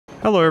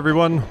Hello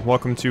everyone,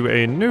 welcome to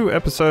a new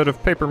episode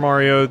of Paper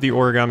Mario: The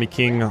Origami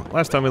King.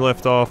 Last time we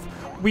left off,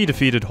 we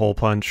defeated Hole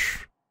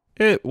Punch.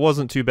 It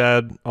wasn't too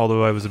bad,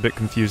 although I was a bit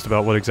confused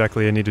about what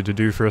exactly I needed to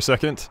do for a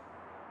second.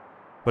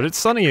 But it's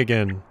sunny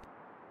again.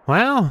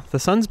 Wow, the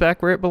sun's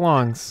back where it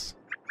belongs.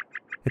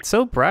 It's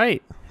so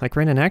bright, like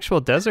we're in an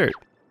actual desert.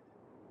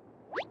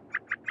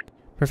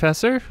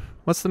 Professor,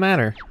 what's the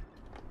matter?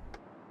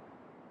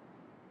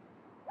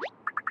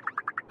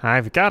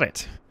 I've got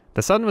it.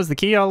 The sun was the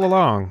key all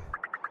along.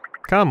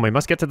 Come, we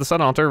must get to the sun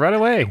altar right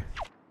away.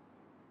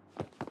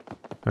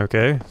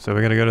 Okay, so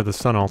we're gonna go to the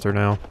sun altar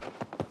now.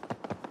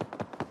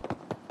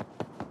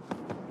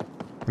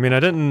 I mean, I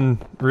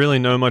didn't really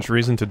know much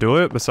reason to do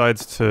it,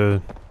 besides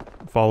to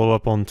follow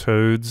up on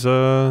Toad's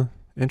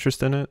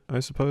interest in it,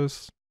 I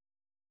suppose.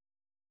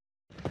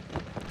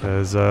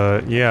 Because,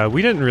 yeah,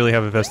 we didn't really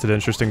have a vested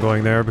interest in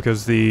going there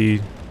because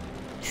the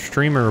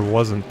streamer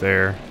wasn't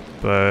there,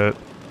 but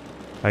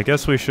I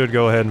guess we should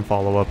go ahead and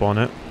follow up on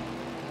it.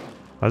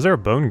 Why is there a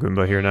Bone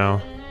Goomba here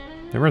now?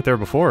 They weren't there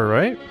before,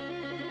 right?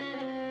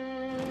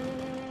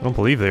 I don't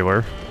believe they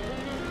were.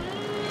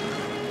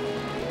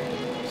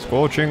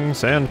 Scorching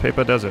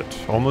sandpaper desert.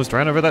 Almost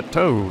ran over that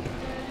Toad.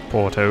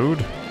 Poor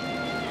Toad.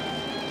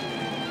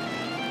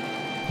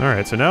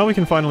 Alright, so now we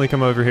can finally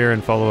come over here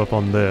and follow up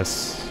on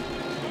this.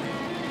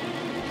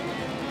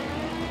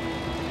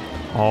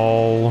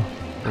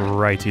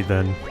 Alrighty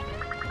then.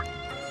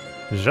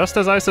 Just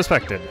as I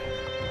suspected.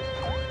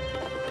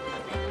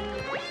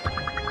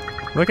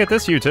 Look at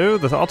this, you two.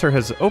 The altar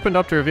has opened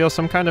up to reveal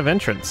some kind of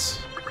entrance.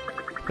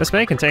 This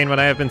may contain what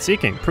I have been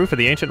seeking, proof of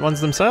the ancient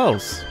ones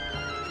themselves.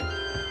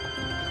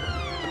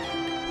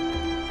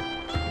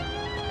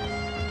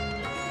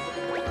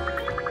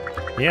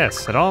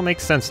 Yes, it all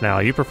makes sense now.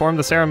 You performed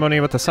the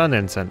ceremony with the sun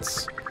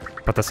incense.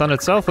 But the sun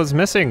itself was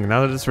missing.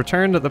 Now that it's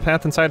returned, the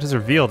path inside has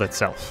revealed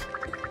itself.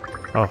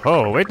 Oh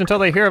ho, wait until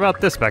they hear about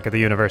this back at the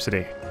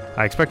university.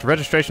 I expect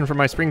registration for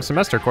my spring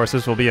semester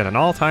courses will be at an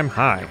all-time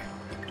high.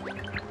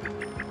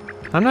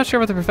 I'm not sure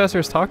what the professor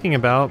is talking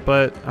about,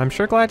 but I'm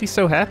sure glad he's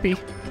so happy.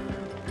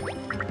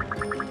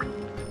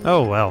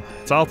 Oh well,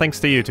 it's all thanks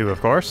to you two, of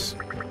course.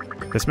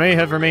 This may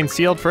have remained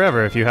sealed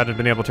forever if you hadn't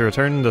been able to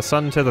return the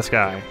sun to the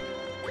sky.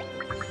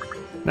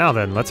 Now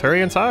then, let's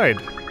hurry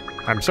inside.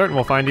 I'm certain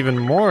we'll find even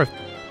more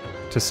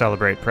to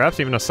celebrate, perhaps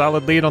even a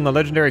solid lead on the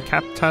legendary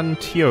Captain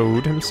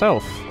Toad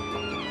himself.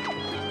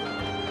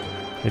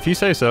 If you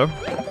say so.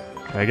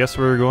 I guess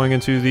we're going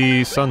into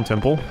the Sun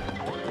Temple.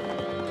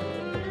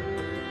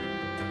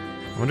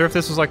 I wonder if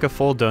this is like a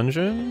full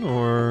dungeon,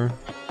 or...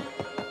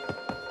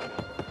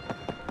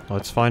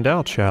 Let's find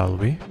out, shall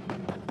we?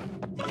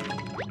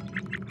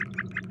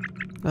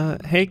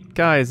 Hey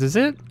guys, is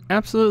it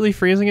absolutely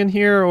freezing in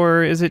here,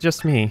 or is it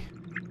just me?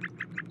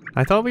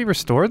 I thought we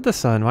restored the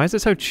sun. Why is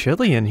it so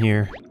chilly in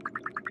here?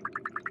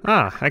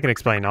 Ah, I can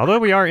explain. Although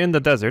we are in the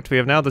desert, we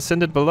have now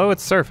descended below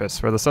its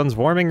surface, where the sun's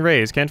warming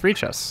rays can't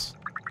reach us.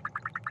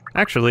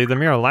 Actually, the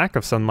mere lack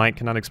of sunlight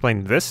cannot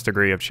explain this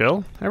degree of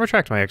chill. I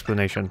retract my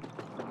explanation.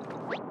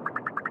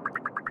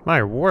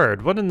 My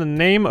word, what in the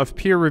name of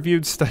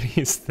peer-reviewed study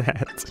is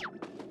that?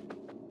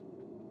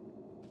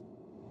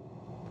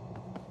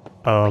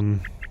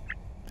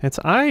 It's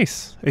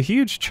ice. A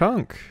huge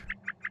chunk.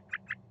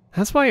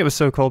 That's why it was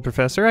so cold,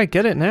 Professor. I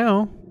get it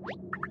now.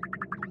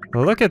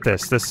 Well, look at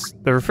this.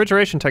 The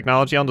refrigeration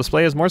technology on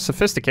display is more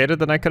sophisticated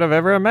than I could have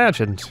ever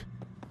imagined.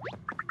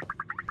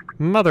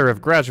 Mother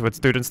of graduate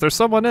students, there's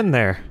someone in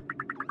there.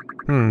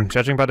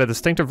 Judging by the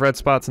distinctive red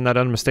spots in that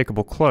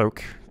unmistakable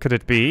cloak, could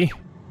it be?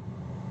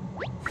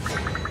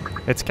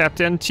 It's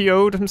Captain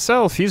Toad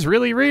himself. He's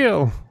really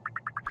real.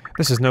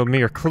 This is no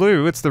mere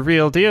clue, it's the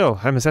real deal.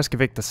 I must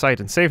excavate the site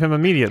and save him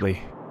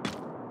immediately.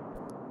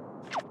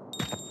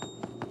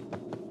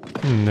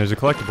 There's a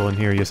collectible in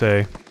here, you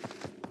say?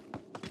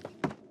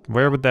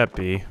 Where would that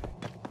be?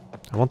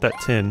 I want that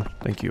tin,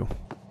 thank you.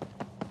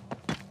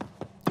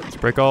 Let's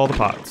break all the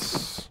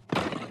pots.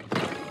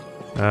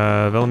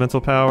 Of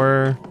elemental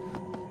power.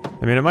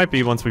 I mean, it might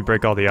be once we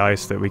break all the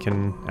ice that we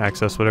can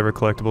access whatever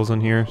collectibles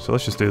in here, so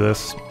let's just do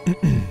this.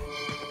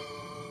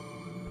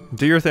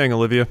 Do your thing,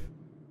 Olivia.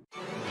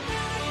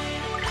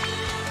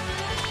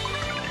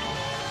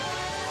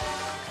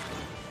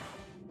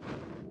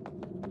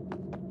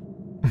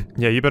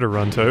 Yeah, you better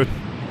run, Toad.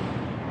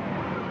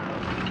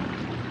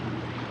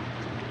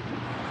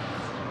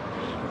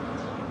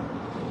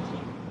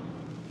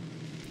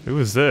 Who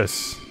is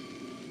this?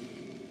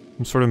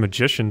 Some sort of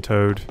magician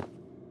Toad.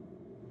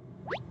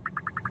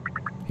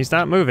 He's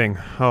not moving.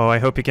 Oh, I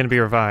hope he can be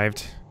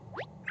revived.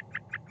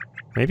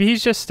 Maybe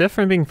he's just stiff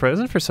from being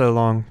frozen for so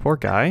long. Poor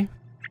guy.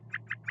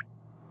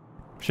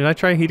 Should I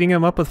try heating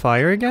him up with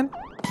fire again?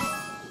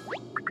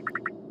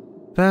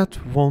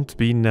 That won't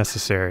be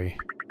necessary.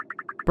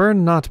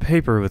 Burn not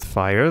paper with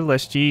fire,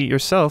 lest ye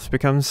yourself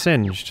become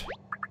singed.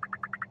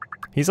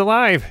 He's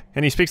alive,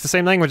 and he speaks the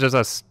same language as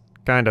us.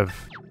 Kind of.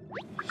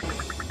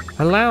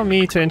 Allow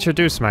me to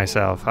introduce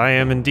myself. I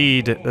am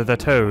indeed the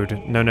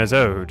Toad, known as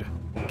Ode.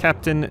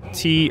 Captain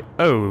T.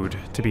 Ode,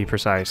 to be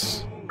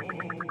precise.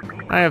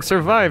 I have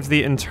survived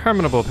the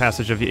interminable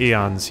passage of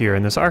eons here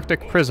in this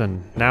Arctic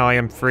prison. Now I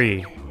am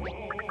free.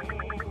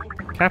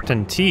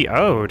 Captain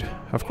T.O.'d?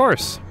 Of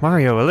course.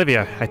 Mario,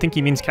 Olivia. I think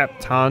he means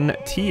Captain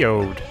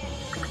T.O.'d.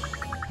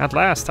 At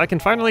last, I can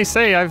finally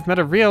say I've met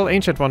a real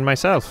ancient one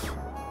myself.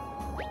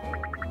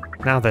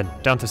 Now then,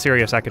 down to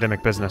serious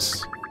academic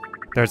business.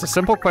 There's a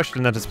simple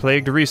question that has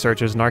plagued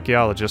researchers and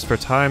archaeologists for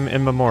time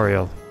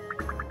immemorial.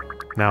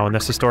 Now, in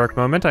this historic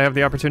moment, I have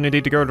the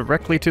opportunity to go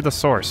directly to the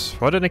source.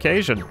 What an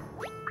occasion!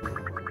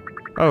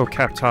 Oh,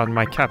 Captain,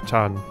 my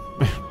Captain.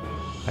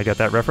 I get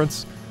that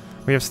reference.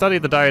 We have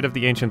studied the diet of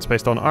the ancients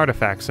based on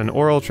artifacts and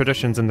oral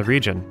traditions in the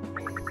region.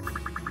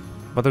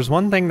 But there's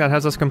one thing that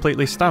has us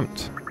completely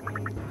stumped.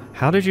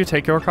 How did you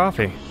take your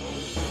coffee?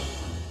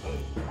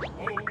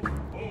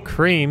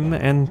 Cream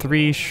and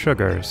 3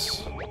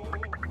 sugars.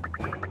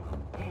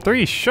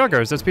 3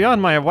 sugars? It's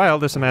beyond my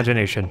wildest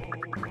imagination.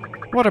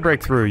 What a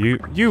breakthrough.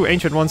 You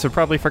ancient ones have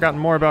probably forgotten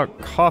more about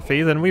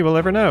coffee than we will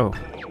ever know.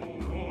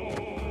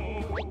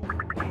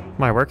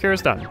 My work here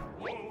is done.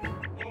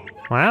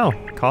 Wow,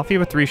 coffee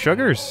with 3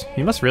 sugars.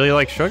 You must really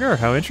like sugar.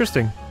 How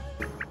interesting.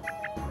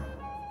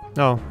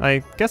 Oh,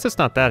 I guess it's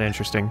not that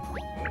interesting.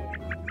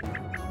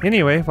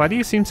 Anyway, why do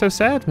you seem so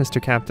sad,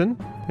 Mr. Captain?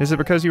 Is it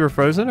because you were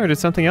frozen, or did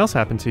something else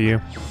happen to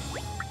you?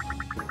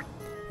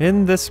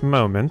 In this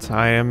moment,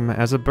 I am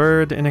as a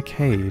bird in a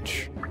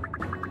cage.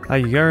 I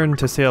yearn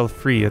to sail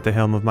free at the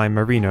helm of my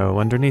merino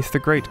underneath the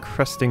great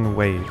cresting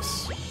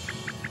waves.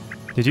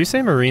 Did you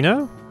say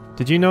merino?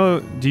 Do you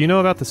know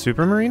about the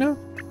super merino?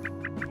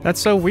 That's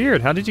so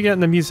weird. How did you get in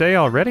the musée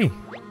already?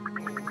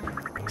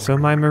 So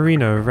my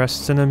merino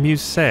rests in a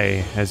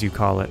musée, as you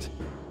call it.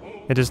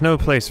 It is no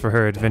place for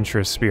her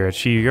adventurous spirit.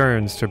 She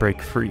yearns to break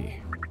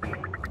free.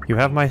 You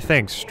have my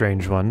thanks,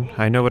 strange one.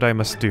 I know what I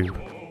must do.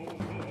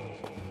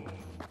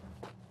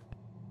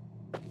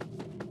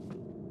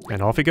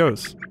 And off he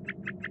goes.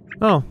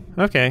 Oh,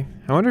 okay.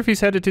 I wonder if he's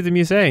headed to the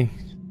musée.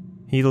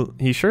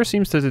 He sure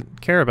seems to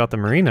care about the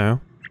merino.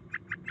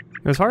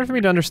 It was hard for me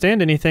to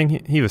understand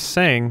anything he was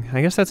saying.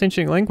 I guess that's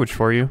ancient language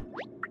for you.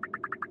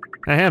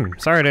 Ahem,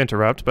 sorry to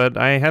interrupt, but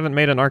I haven't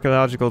made an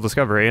archaeological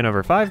discovery in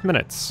over 5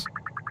 minutes.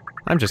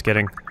 I'm just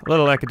kidding. A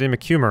little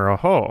academic humor,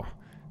 oh-ho.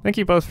 Thank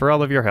you both for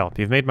all of your help.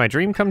 You've made my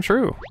dream come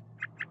true.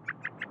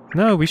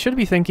 No, we should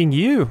be thanking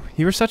you.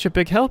 You were such a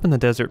big help in the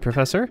desert,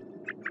 Professor.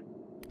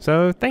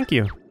 So, thank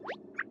you.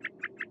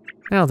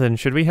 Now then,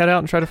 should we head out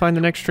and try to find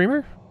the next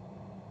streamer?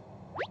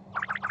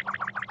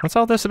 What's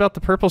all this about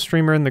the purple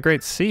streamer in the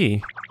Great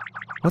Sea?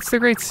 What's the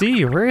Great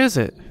Sea? Where is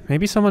it?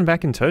 Maybe someone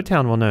back in Toad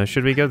Town will know.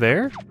 Should we go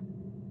there?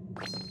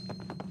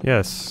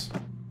 Yes.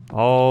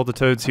 All the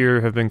toads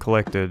here have been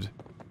collected.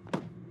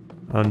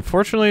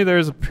 Unfortunately,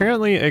 there's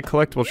apparently a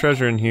collectible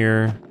treasure in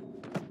here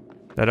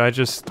that I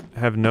just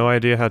have no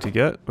idea how to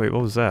get. Wait,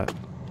 what was that?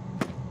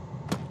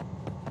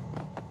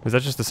 Is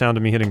that just the sound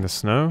of me hitting the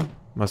snow?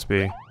 Must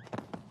be.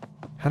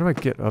 How do I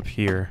get up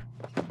here?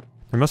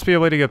 There must be a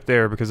way to get up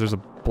there because there's a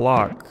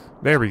block.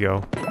 There we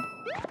go.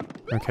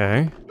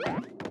 Okay.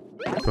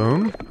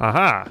 Boom.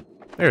 Aha!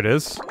 There it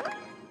is.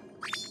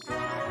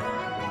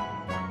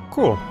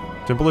 Cool.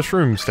 Temple of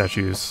Shroom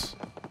statues.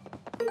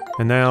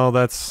 And now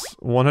that's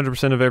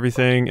 100% of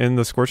everything in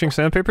the Scorching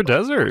Sandpaper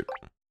Desert.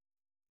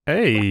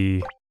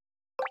 Hey!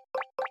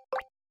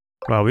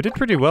 Wow, we did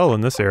pretty well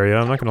in this area,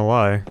 I'm not gonna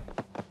lie.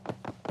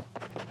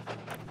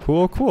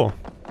 Cool, cool.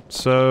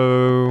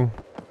 So...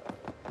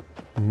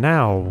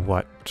 now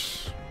what?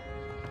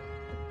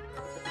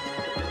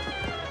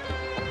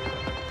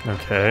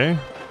 Okay.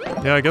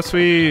 Yeah, I guess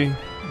we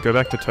go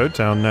back to Toad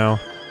Town now.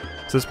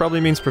 So this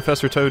probably means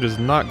Professor Toad is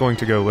not going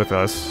to go with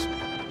us.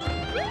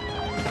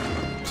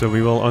 So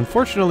we will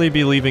unfortunately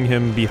be leaving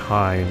him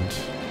behind.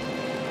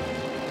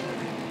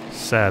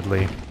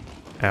 Sadly.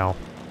 Ow.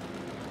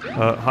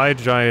 Hi,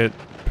 giant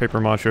paper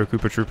macho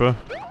Koopa Troopa.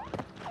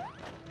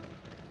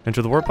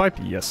 Enter the warp pipe?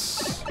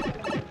 Yes.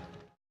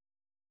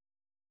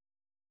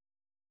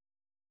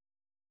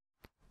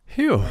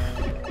 Phew.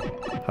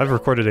 I've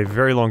recorded a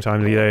very long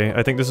time today.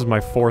 I think this is my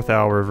 4th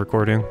hour of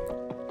recording.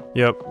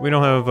 Yep, we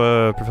don't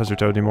have Professor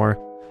Toad anymore.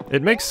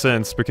 It makes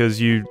sense because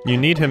you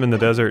need him in the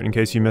desert in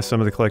case you miss some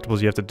of the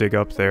collectibles you have to dig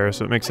up there,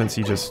 so it makes sense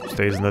he just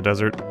stays in the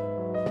desert.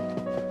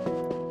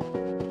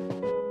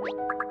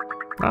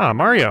 Ah,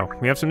 Mario!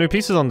 We have some new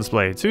pieces on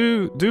display.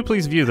 Do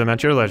please view them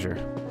at your leisure.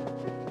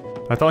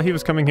 I thought he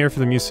was coming here for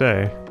the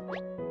musée.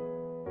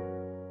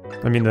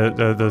 I mean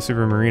the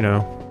Super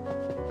Merino.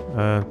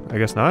 I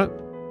guess not?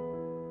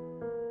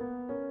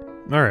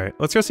 Alright,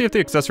 let's go see if the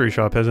accessory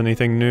shop has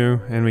anything new,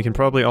 and we can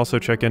probably also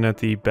check in at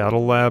the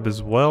battle lab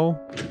as well.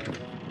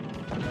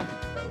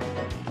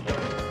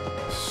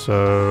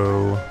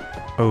 So...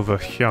 over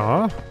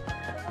here...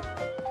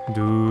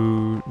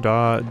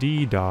 do-da-dee-da...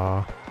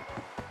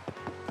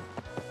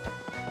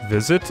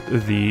 visit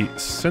the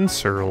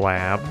sensor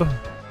lab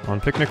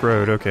on Picnic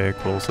Road. Okay,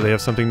 cool. So they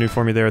have something new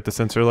for me there at the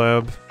sensor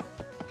lab.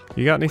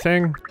 You got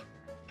anything?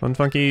 Fun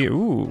funky...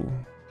 ooh...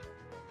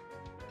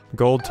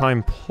 Gold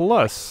time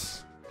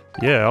plus...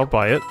 yeah, I'll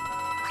buy it.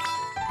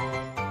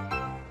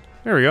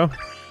 There we go.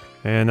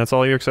 And that's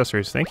all your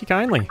accessories. Thank you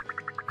kindly.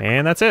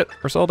 And that's it.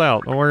 We're sold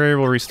out. Don't worry,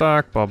 we'll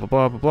restock. Blah, blah,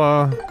 blah,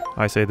 blah, blah.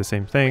 I say the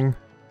same thing.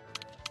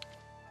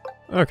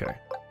 Okay.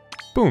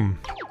 Boom.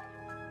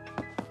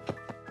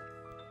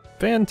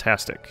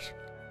 Fantastic.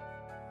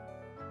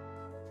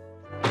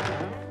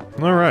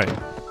 Alright.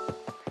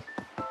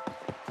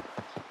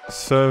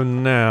 So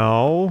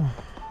now...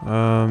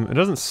 it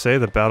doesn't say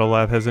the Battle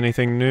Lab has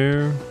anything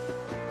new.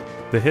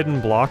 The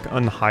Hidden Block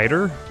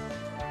Unhider?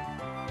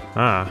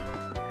 Ah.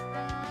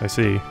 I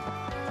see.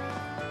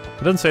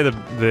 It doesn't say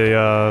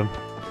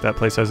that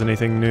place has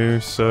anything new,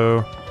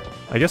 so...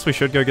 I guess we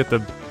should go get the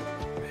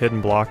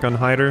Hidden Block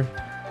Unhider.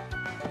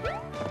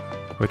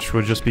 Which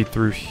would just be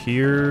through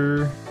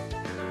here.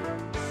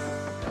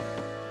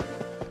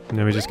 And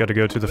then we just gotta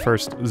go to the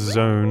first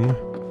zone.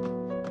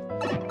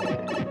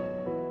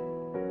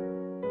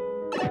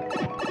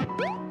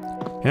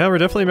 Yeah, we're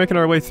definitely making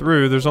our way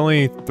through. There's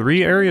only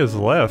 3 areas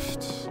left.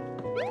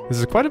 This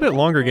is quite a bit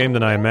longer game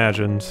than I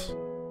imagined.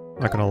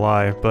 Not gonna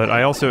lie, but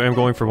I also am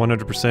going for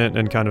 100%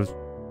 and kind of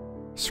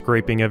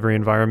scraping every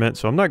environment,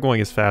 so I'm not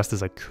going as fast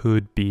as I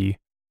could be.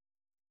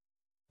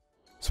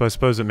 So I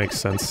suppose it makes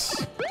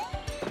sense.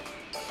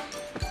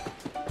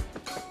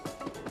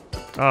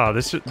 Ah,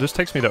 this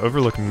takes me to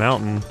Overlook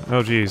Mountain.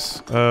 Oh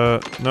geez. No,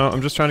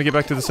 I'm just trying to get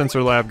back to the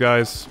sensor lab,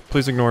 guys.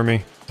 Please ignore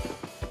me.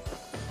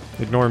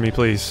 Ignore me,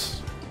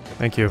 please.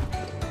 Thank you.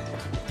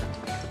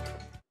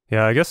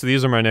 Yeah, I guess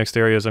these are my next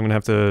areas I'm gonna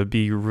have to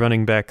be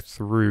running back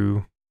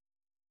through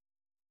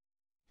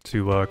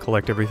to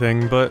collect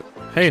everything, but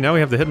hey, now we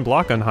have the Hidden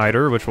Block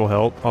Unhider, which will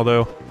help,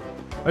 although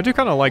I do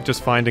kind of like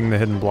just finding the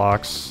hidden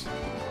blocks.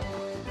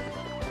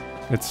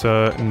 It's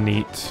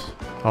neat.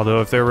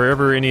 Although if there were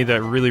ever any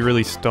that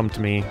really stumped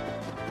me,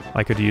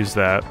 I could use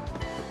that.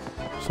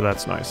 So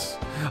that's nice.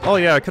 Oh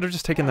yeah, I could have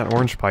just taken that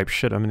orange pipe.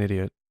 Shit, I'm an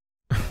idiot.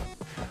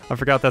 I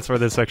forgot that's where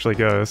this actually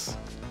goes.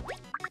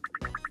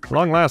 At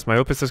long last, my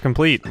opus is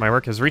complete. My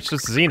work has reached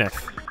its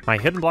zenith. My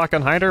Hidden Block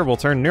Unhider will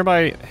turn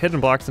nearby hidden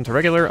blocks into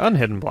regular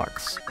unhidden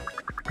blocks.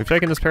 We've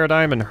taken this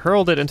paradigm and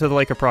hurled it into the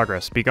Lake of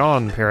Progress.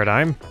 Begone,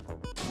 paradigm.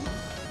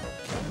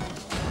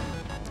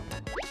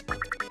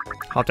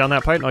 Hop down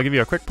that pipe and I'll give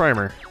you a quick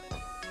primer.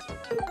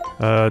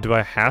 Do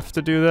I have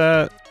to do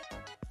that?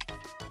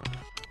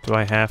 Do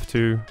I have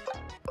to?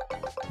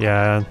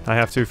 Yeah, I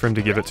have to for him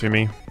to give it to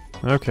me.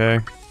 Okay.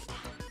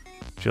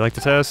 Would you like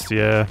to test?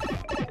 Yeah.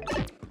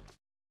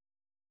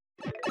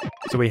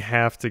 So we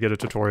have to get a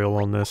tutorial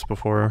on this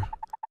before...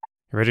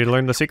 You ready to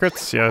learn the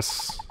secrets?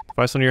 Yes.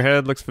 Device on your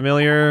head looks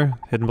familiar.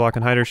 Hidden Block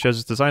Unhider shares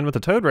its design with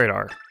the Toad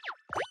radar.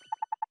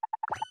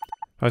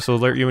 Device will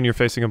alert you when you're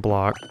facing a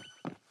block.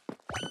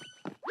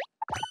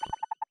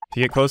 If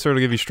you get closer, it'll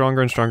give you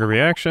stronger and stronger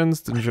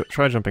reactions.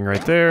 Try jumping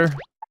right there.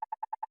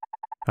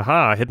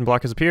 Aha! A hidden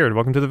block has appeared.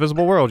 Welcome to the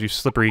visible world, you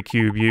slippery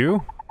cube,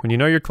 you. When you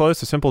know you're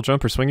close, a simple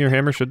jump or swing your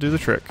hammer should do the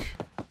trick.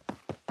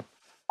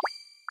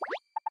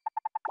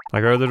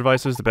 Like our other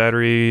devices, the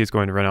battery is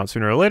going to run out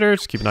sooner or later.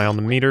 Just keep an eye on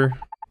the meter.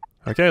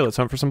 Okay, let's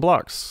hunt for some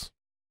blocks.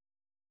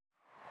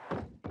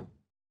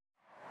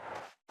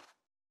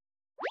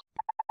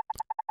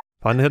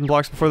 Find the hidden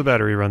blocks before the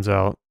battery runs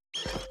out.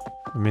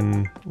 I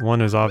mean,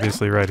 one is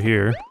obviously right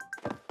here.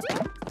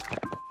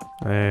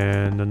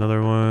 And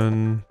another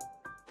one...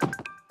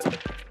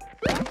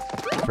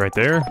 It's right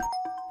there.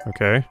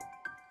 Okay.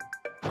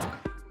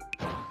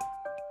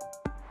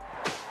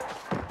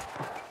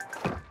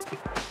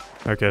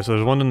 Okay, so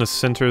there's one in the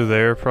center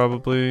there,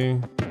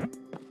 probably.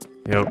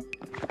 Yep.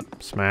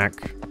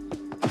 Smack.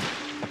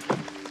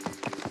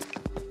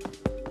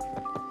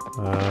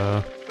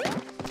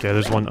 Okay,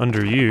 there's one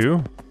under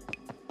you.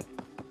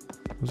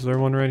 Is there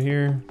one right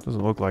here?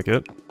 Doesn't look like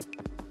it.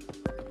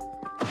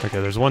 Okay,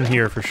 there's one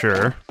here for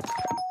sure.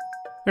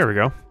 There we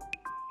go.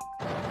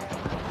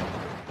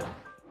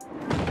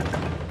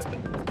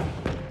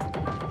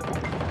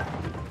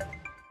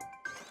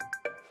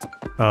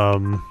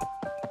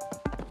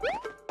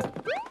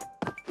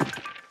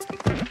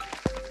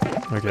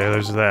 Okay,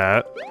 there's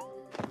that.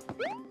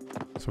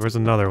 So where's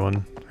another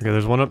one? Okay,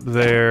 there's one up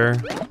there.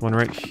 One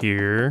right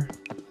here.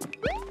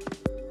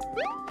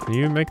 Can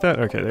you make that?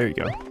 Okay, there you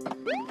go.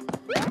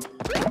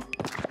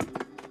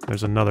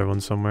 There's another one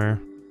somewhere.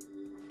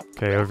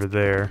 Okay, over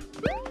there.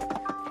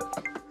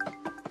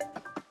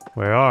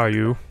 Where are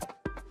you?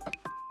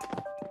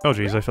 Oh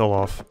geez, I fell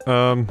off.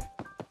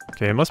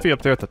 Okay, it must be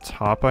up there at the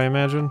top, I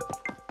imagine.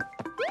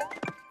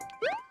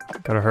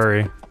 Gotta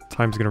hurry.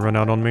 Time's gonna run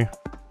out on me.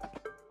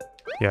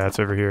 Yeah, it's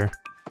over here.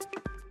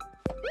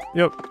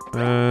 Yep.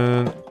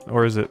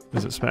 Or is it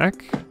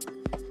smack?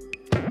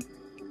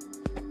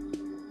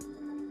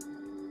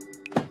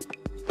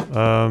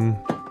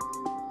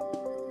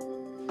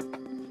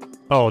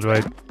 Oh, do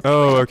I...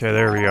 Oh, okay,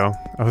 there we go.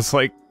 I was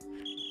like...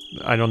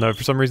 I don't know,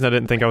 for some reason I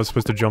didn't think I was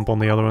supposed to jump on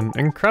the other one.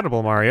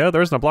 Incredible, Mario.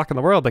 There isn't a block in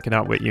the world that can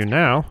outwit you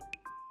now.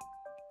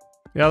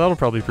 Yeah, that'll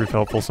probably prove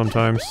helpful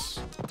sometimes.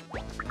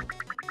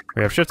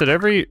 We have shifted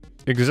every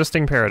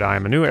existing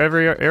paradigm. A new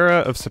era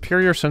of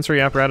superior sensory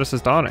apparatus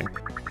is dawning.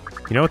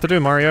 You know what to do,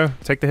 Mario.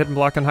 Take the Hidden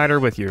Block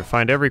Unhider with you.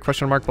 Find every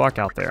question mark block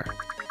out there.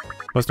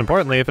 Most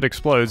importantly, if it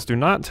explodes, do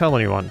not tell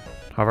anyone.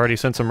 I've already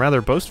sent some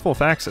rather boastful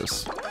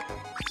faxes.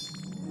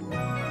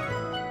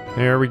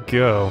 There we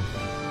go.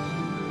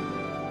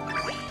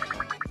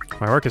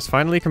 My work is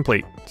finally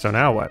complete, so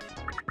now what?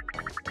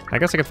 I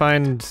guess I could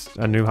find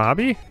a new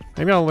hobby?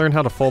 Maybe I'll learn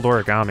how to fold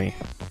origami.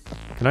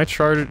 Can I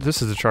charge?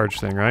 This is a charge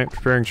thing, right?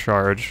 Preparing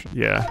charge,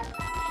 yeah.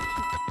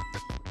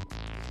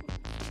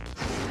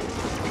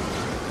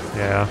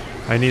 Yeah,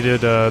 I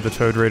needed the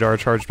Toad radar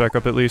charged back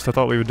up at least. I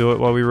thought we would do it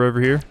while we were over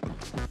here.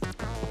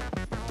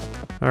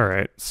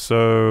 Alright,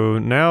 so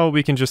now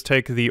we can just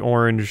take the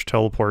orange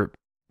teleport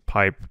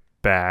pipe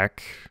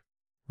back,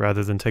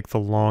 rather than take the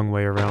long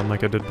way around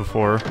like I did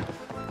before.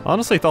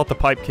 Honestly thought the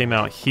pipe came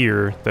out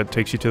here that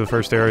takes you to the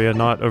first area,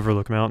 not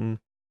Overlook Mountain.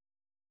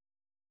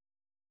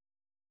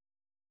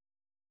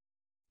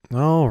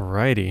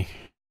 Alrighty.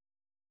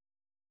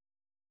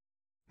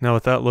 Now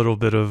with that little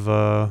bit of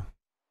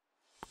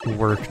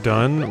work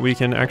done, we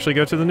can actually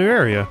go to the new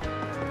area.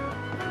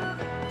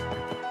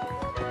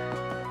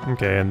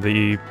 Okay, and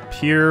the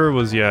pier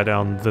was, yeah,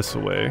 down this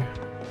way.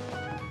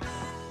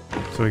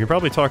 So we can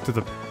probably talk to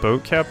the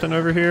boat captain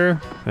over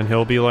here, and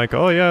he'll be like,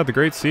 oh yeah, the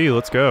Great Sea,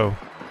 let's go.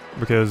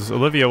 Because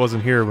Olivia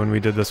wasn't here when we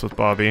did this with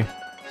Bobby.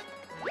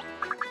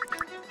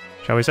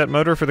 Shall we set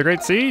motor for the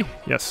Great Sea?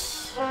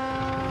 Yes.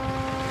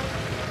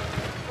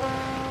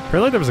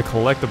 Apparently there was a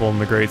collectible in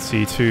the Great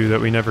Sea too that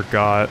we never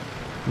got.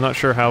 I'm not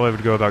sure how I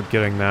would go about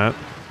getting that.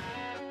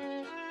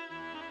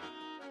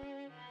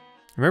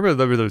 Remember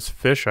there were those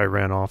fish I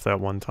ran off that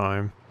one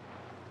time.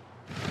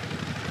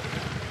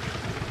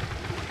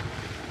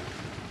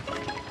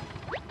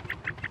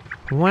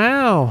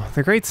 Wow,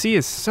 the Great Sea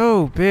is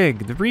so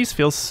big. The breeze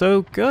feels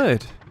so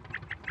good.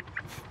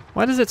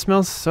 Why does it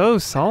smell so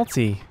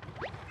salty?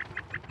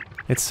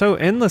 It's so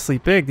endlessly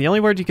big. The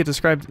only word you could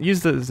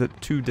use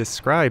to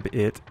describe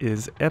it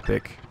is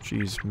epic.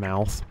 Jeez,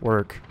 mouth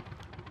work.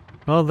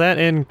 Well, that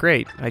and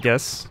great, I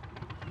guess.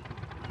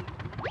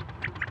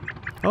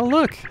 Oh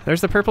look,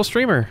 there's the purple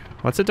streamer.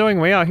 What's it doing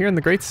way out here in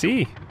the Great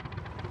Sea?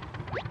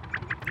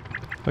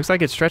 Looks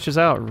like it stretches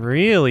out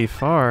really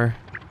far.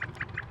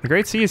 The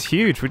Great Sea is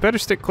huge. We'd better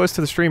stick close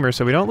to the streamer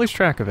so we don't lose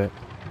track of it.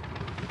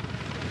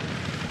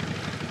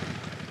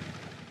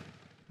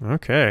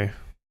 Okay.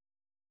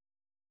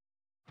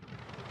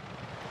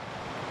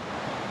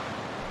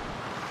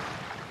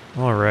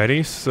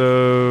 Alrighty,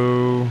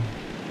 so...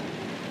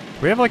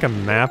 do we have like a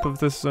map of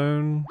this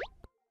zone?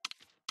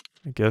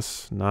 I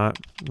guess not.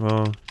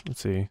 Well,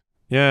 let's see.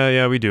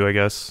 Yeah, we do, I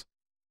guess.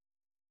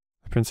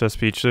 Princess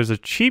Peach. There's a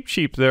Cheep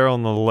Cheep there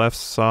on the left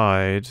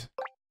side.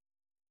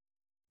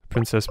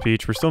 Princess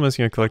Peach. We're still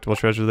missing a collectible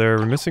treasure there.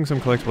 We're missing some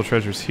collectible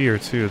treasures here,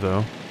 too,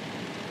 though.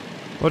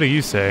 What do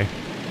you say?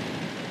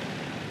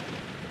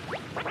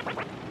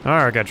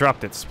 I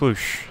dropped it.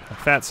 Sploosh. A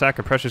fat sack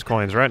of precious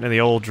coins right into the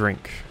old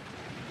drink.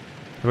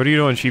 What are you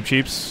doing, Cheep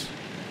Cheeps?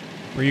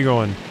 Where are you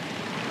going?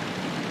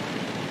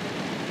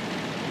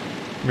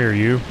 Come here,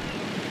 you.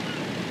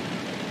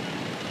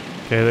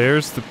 Okay,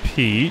 there's the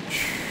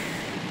Peach.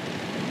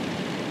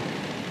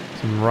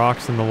 Some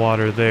rocks in the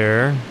water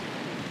there.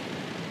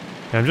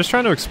 Yeah, I'm just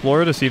trying to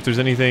explore to see if there's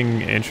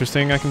anything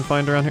interesting I can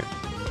find around here.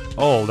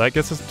 Oh, that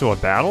gets us to a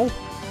battle?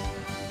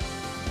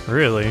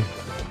 Really?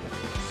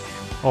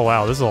 Oh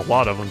wow, this is a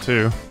lot of them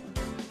too.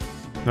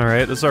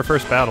 Alright, this is our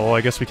first battle.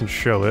 I guess we can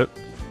show it.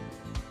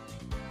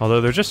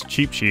 Although they're just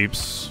Cheep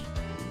Cheeps.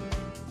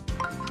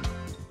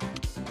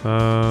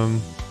 Well,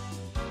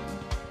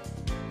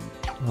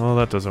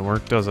 that doesn't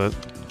work, does it?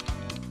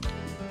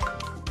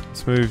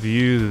 Let's move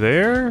you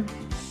there.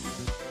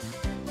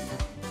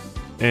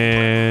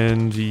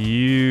 And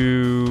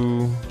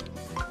you...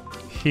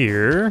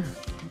 here.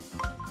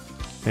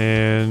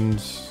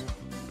 And...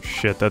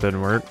 shit, that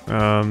didn't work.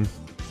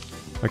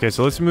 Okay,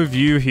 so let's move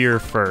you here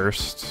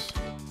first.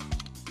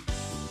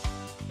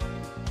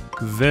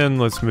 Then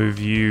let's move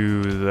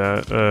you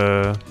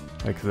that,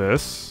 like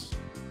this.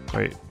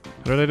 Wait,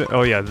 what did I do?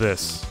 Oh yeah,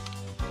 this.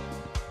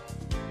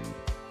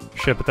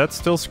 Shit, but that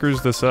still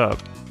screws this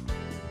up.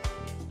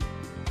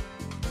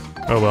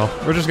 Oh well,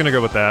 we're just gonna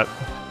go with that.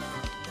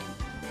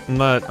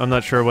 I'm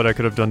not sure what I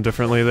could have done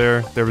differently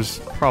there. There was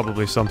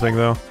probably something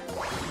though.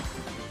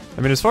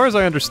 I mean, as far as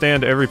I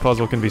understand, every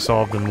puzzle can be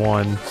solved in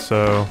one,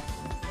 so...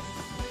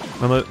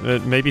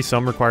 maybe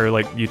some require,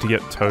 like, you to get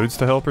toads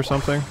to help or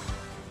something.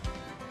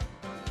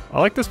 I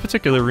like this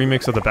particular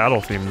remix of the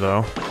battle theme,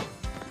 though.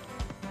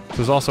 This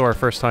is also our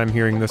first time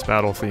hearing this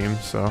battle theme,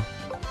 so...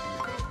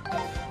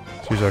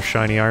 let's use our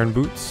shiny iron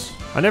boots.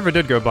 I never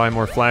did go buy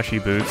more flashy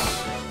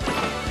boots.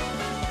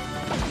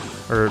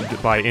 Or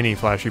buy any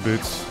flashy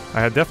boots.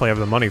 I definitely have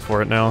the money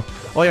for it now.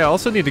 Oh yeah, I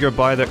also need to go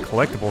buy that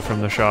collectible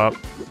from the shop.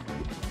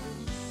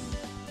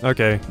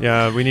 Okay,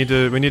 yeah, we need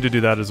to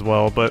do that as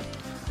well, but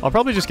I'll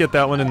probably just get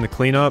that one in the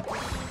cleanup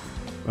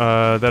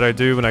that I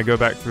do when I go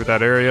back through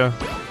that area.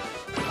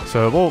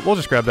 So we'll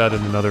just grab that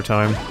in another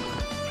time.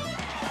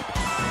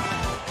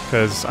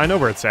 Because I know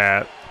where it's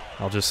at.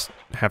 I'll just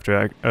have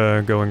to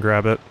go and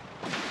grab it.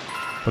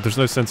 But there's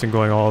no sense in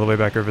going all the way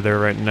back over there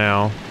right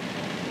now.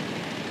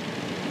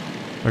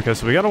 Okay,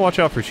 so we gotta watch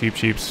out for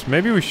sheeps.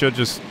 Maybe we should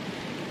just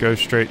go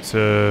straight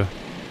to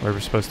where we're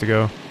supposed to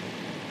go.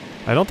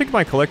 I don't think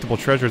my collectible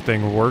treasure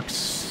thing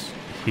works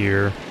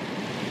here.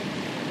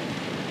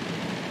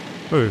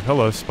 Oh,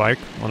 hello, Spike,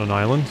 on an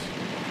island.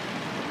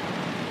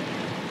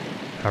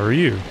 How are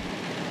you?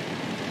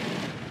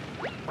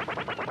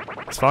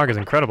 This fog is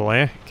incredible,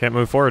 eh? Can't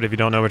move forward if you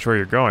don't know which way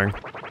you're going.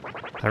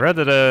 I read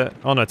that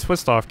on a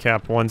twist-off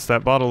cap once,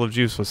 that bottle of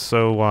juice was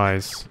so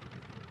wise.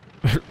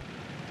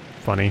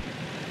 Funny.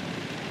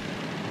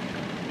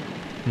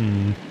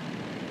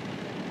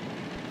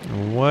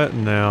 What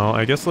now?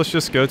 I guess let's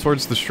just go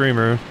towards the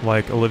streamer,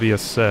 like Olivia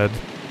said.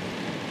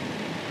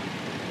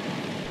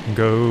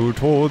 Go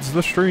towards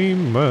the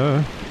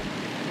streamer.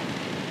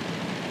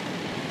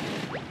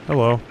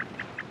 Hello.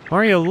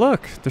 Mario,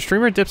 look! The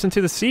streamer dips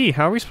into the sea.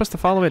 How are we supposed to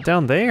follow it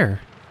down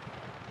there?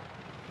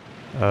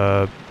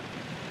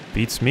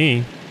 Beats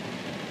me.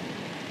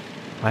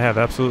 I have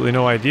absolutely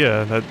no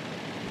idea.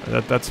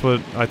 That's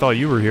what I thought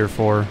you were here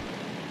for.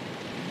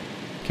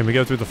 Can we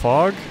go through the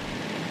fog?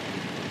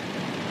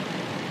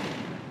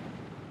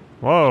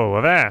 Whoa,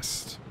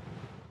 avast!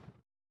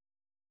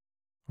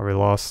 Are we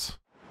lost?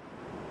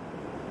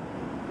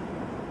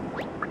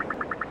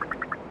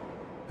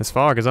 This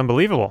fog is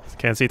unbelievable.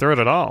 Can't see through it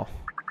at all.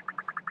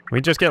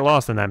 We'd just get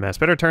lost in that mess.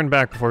 Better turn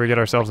back before we get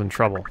ourselves in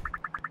trouble.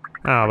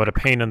 Ah, what a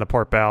pain in the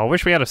port bow.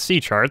 Wish we had a sea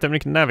chart, then we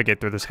can navigate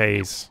through this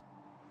haze.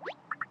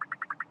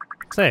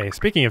 Say,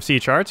 speaking of sea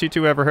charts, you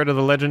two ever heard of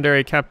the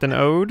legendary Captain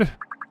Ode?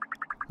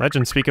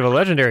 Legends speak of a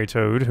legendary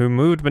toad who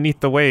moved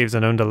beneath the waves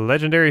and owned a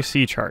legendary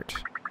sea chart.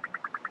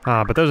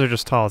 Ah, but those are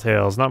just tall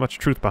tales. Not much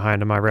truth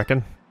behind them, I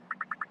reckon.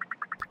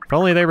 If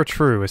only they were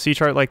true, a sea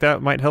chart like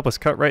that might help us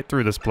cut right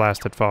through this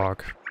blasted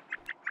fog.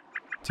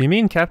 Do you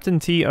mean Captain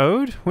T.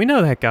 Ode? We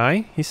know that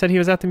guy. He said he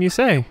was at the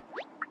musée.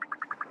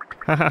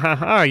 Ha ha ha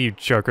ha, you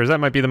jokers. That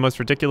might be the most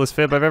ridiculous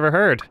fib I've ever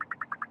heard.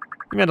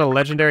 You met a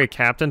legendary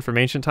captain from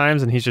ancient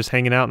times and he's just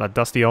hanging out in a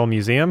dusty old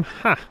museum?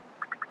 Ha!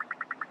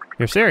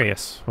 You're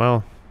serious?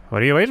 Well,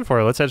 what are you waiting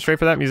for? Let's head straight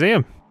for that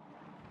museum.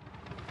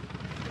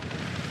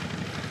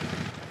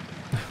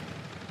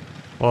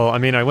 Well, I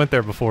mean, I went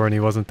there before and he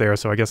wasn't there,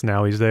 so I guess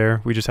now he's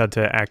there. We just had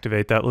to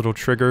activate that little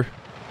trigger.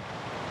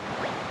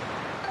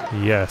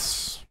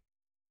 Yes.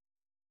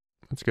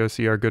 Let's go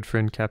see our good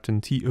friend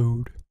Captain T.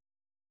 Ode.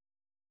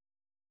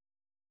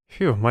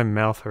 Phew, my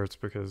mouth hurts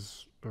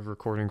because of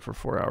recording for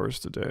 4 hours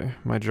today.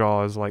 My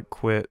jaw is like,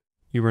 quit.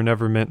 You were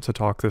never meant to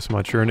talk this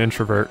much. You're an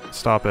introvert.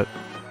 Stop it.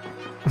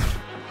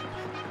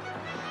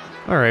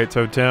 Alright,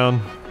 Toad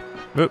Town.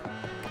 Oop.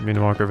 Didn't mean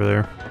to walk over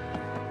there.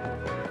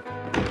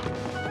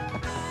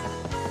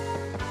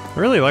 I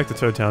really like the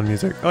Toad Town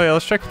music. Oh yeah,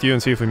 let's check with you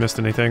and see if we missed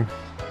anything.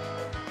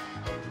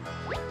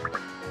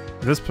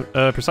 At this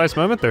precise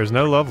moment, there's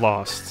no love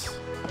lost.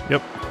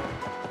 Yep.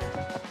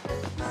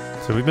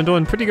 So we've been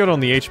doing pretty good on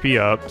the HP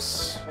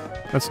ups.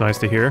 That's nice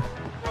to hear.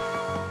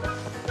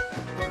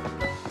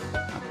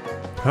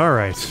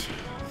 Alright.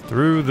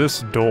 Through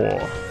this door.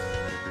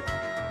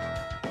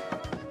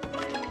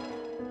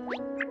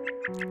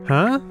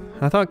 Huh?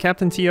 I thought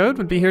Captain T. Ode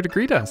would be here to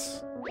greet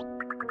us.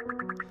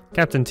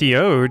 Captain T.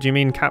 Ode? You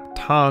mean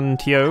Captain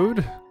T.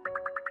 Ode?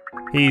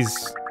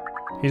 He's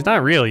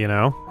not real, you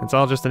know. It's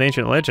all just an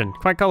ancient legend.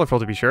 Quite colorful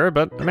to be sure,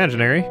 but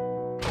imaginary.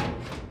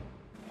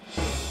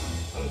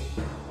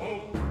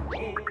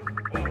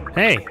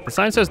 Hey, the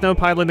sign says no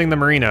piloting the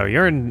Marino.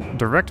 You're in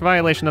direct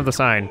violation of the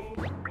sign.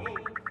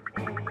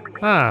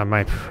 Ah,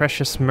 my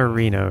precious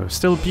Marino.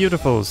 Still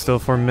beautiful, still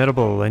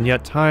formidable, and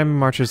yet time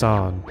marches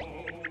on.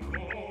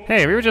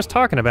 Hey, we were just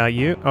talking about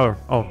you.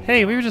 Oh,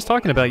 hey, we were just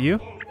talking about you.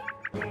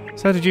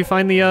 So did you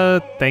find the,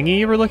 thingy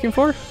you were looking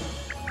for?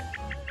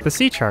 The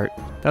sea chart.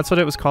 That's what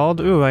it was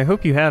called. Ooh, I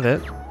hope you have it.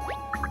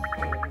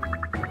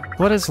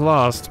 What is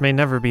lost may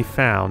never be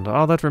found.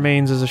 All that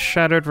remains is a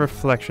shattered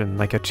reflection,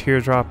 like a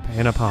teardrop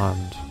in a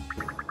pond.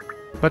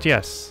 But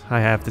yes, I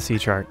have the sea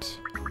chart.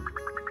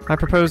 I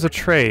propose a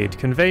trade.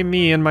 Convey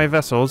me and my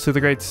vessels to the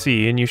Great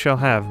Sea, and you shall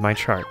have my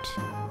chart.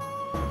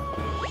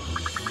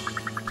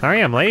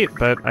 Sorry I'm late,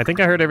 but I think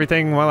I heard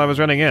everything while I was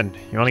running in.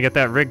 You want to get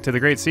that rig to the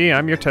Great Sea?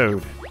 I'm your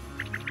toad.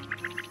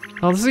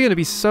 Oh, this is going to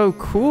be so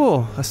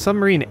cool. A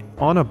submarine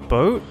on a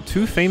boat?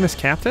 2 famous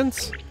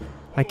captains?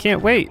 I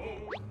can't wait.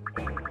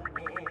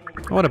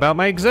 What about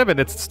my exhibit?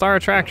 It's the star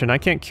attraction. I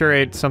can't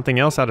curate something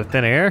else out of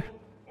thin air.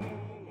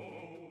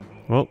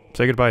 Well,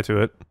 say goodbye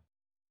to it.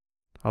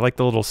 I like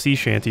the little sea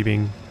shanty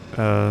being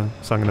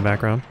sung in the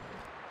background.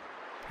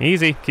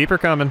 Easy. Keep her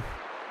coming.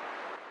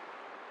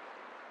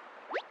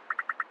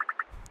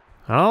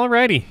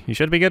 Alrighty. You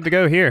should be good to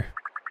go here.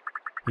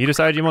 You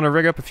decide you want to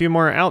rig up a few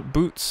more out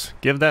boots,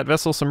 give that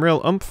vessel some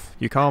real oomph,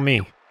 you call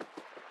me.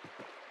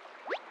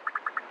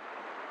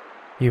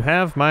 You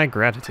have my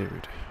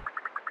gratitude.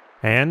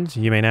 And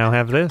you may now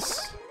have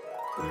this.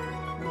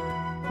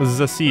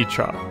 The sea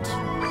chart.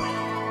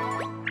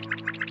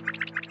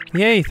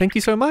 Yay, thank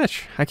you so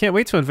much. I can't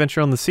wait to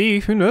adventure on the sea.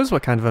 Who knows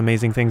what kind of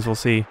amazing things we'll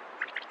see.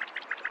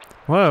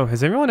 Whoa,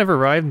 has everyone ever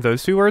rhymed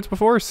those 2 words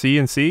before? Sea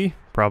and sea?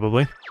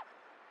 Probably.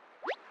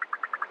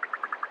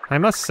 I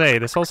must say,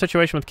 this whole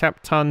situation with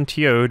Captain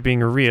Teode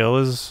being real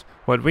is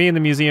what we in the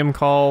museum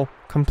call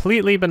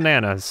completely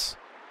bananas.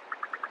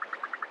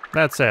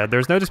 That said,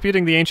 there's no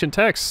disputing the ancient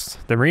texts.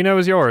 The merino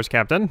is yours,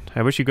 Captain.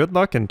 I wish you good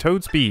luck and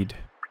toad speed.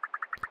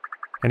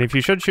 And if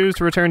you should choose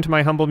to return to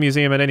my humble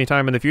museum at any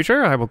time in the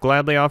future, I will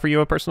gladly offer you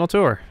a personal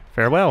tour.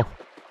 Farewell.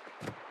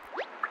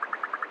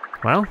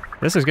 Well,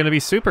 this is going to be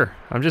super.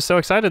 I'm just so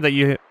excited that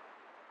you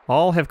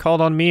all have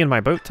called on me and my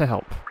boat to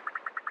help.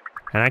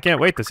 And I can't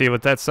wait to see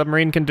what that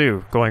submarine can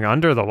do. Going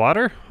under the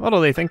water?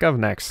 What'll they think of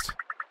next?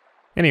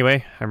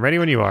 Anyway, I'm ready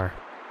when you are.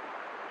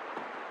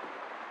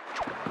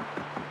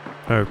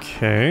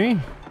 Okay.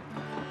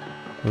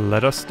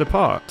 Let us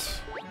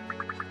depart.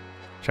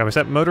 Shall we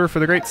set motor for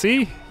the Great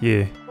Sea?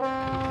 Yeah.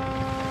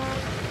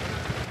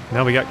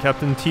 Now we got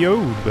Captain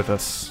Teode with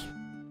us.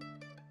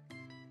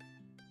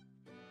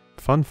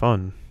 Fun,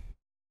 fun.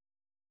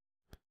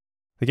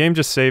 The game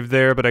just saved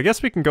there, but I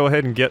guess we can go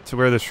ahead and get to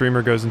where the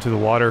streamer goes into the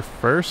water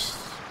first.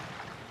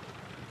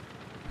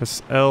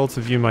 Press L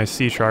to view my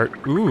sea chart.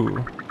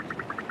 Ooh.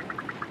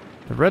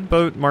 The red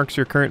boat marks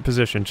your current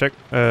position. Check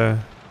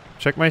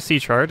my sea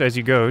chart as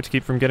you go to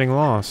keep from getting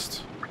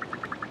lost.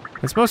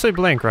 It's mostly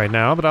blank right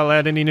now, but I'll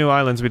add any new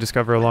islands we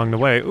discover along the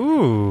way.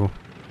 Ooh!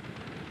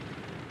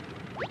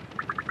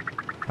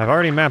 I've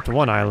already mapped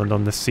one island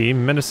on the sea,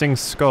 menacing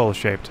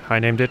skull-shaped. I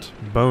named it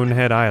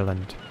Bonehead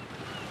Island.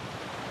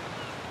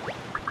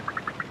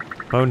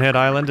 Bonehead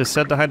Island is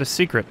said to hide a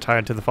secret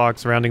tied to the fog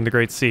surrounding the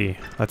Great Sea.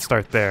 Let's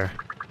start there.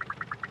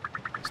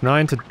 It's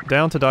down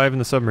to dive in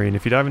the submarine.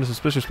 If you dive into a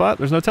suspicious spot,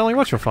 there's no telling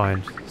what you'll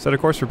find. Set a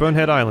course for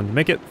Bonehead Island.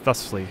 Make it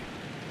thusly.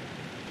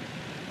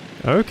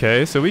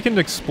 Okay, so we can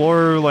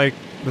explore, like,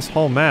 this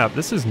whole map.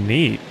 This is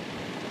neat.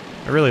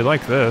 I really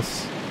like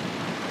this.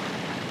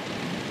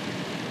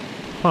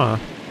 Huh.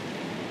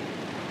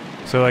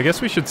 So I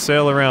guess we should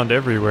sail around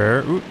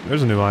everywhere. Ooh,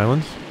 there's a new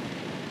island.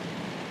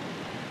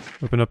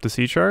 Open up the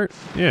sea chart?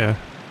 Yeah.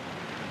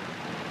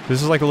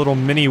 This is like a little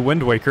mini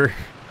Wind Waker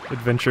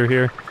adventure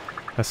here.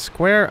 A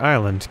square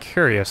island.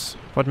 Curious.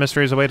 What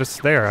mysteries await us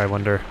there, I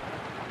wonder?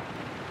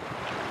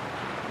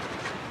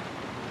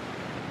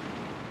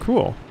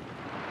 Cool.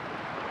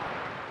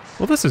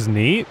 Well, this is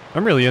neat.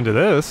 I'm really into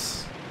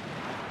this.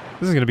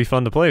 This is going to be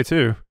fun to play,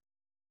 too.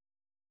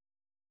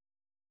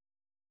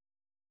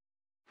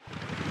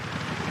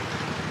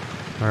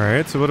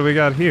 Alright, so what do we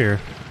got here?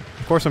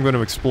 Of course I'm going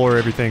to explore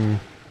everything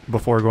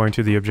before going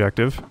to the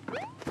objective.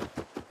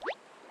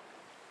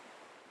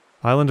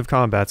 Island of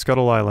Combat,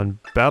 Scuttle Island.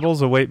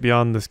 Battles await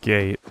beyond this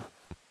gate.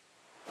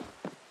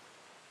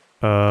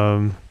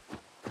 Hello?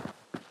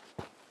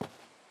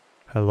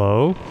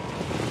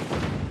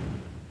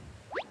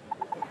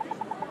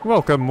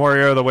 Welcome,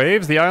 Warrior of the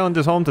Waves. The island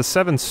is home to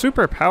 7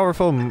 super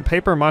powerful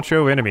paper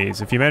macho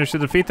enemies. If you manage to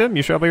defeat them,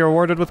 you shall be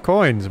rewarded with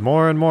coins,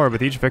 more and more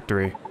with each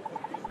victory.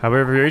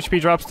 However, if your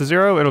HP drops to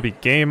 0, it'll be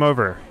game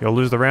over. You'll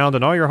lose the round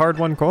and all your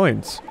hard-won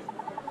coins.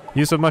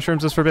 Use of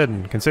mushrooms is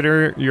forbidden.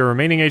 Consider your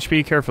remaining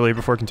HP carefully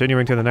before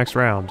continuing to the next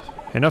round.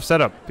 Enough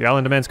setup. The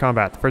island demands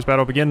combat. The first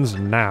battle begins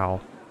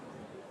now.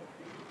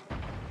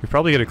 We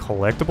probably get a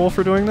collectible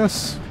for doing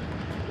this?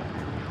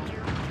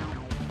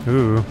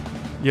 Ooh.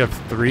 You have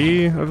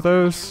 3 of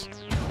those?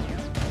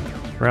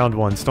 Round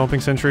 1. Stomping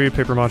Sentry,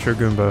 Paper Macho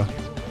Goomba.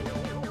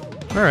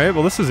 Alright,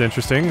 well this is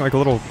interesting. Like a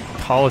little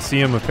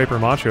coliseum of Paper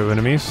Macho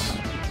enemies.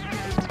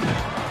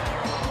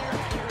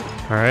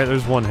 Alright,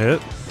 there's one hit.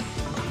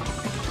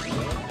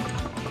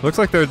 Looks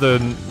like they're the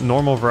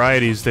normal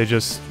varieties, they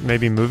just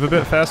maybe move a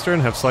bit faster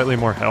and have slightly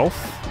more health.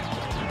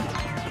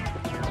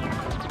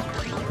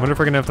 I wonder if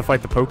we're gonna have to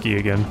fight the Pokey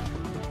again.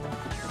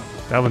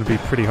 That would be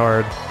pretty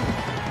hard.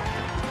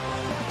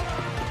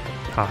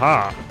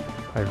 Haha!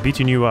 I've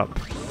beaten you up.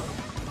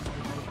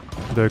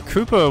 The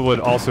Koopa would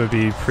also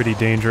be pretty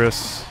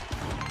dangerous.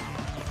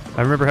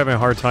 I remember having a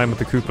hard time with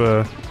the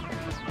Koopa.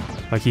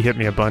 Like, he hit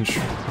me a bunch.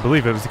 I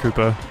believe it was the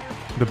Koopa.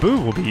 The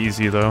Boo will be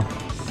easy, though.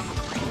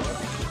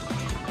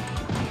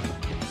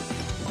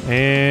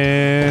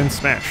 And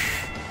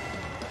smash.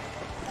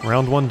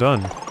 Round 1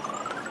 done.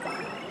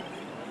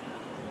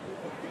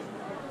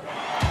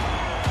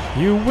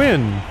 You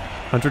win!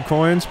 100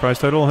 coins, prize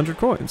total 100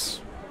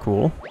 coins.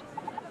 Cool.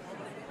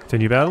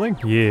 Continue battling?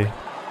 Yeah.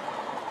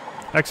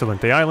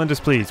 Excellent, the island is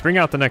pleased. Bring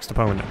out the next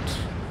opponent.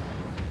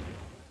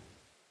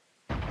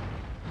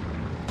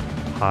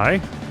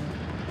 Hi?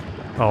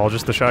 Oh,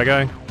 just the shy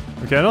guy?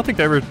 Okay, I don't think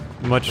they were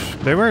much...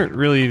 They weren't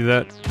really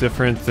that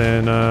different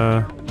than,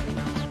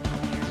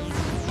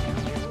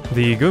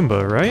 the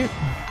Goomba, right?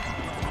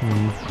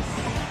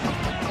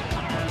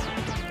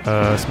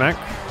 Smack?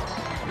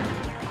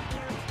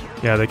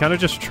 Yeah, they kind of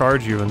just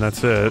charge you and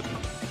that's it.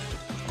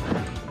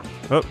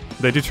 Oh,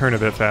 they do turn a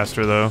bit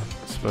faster though,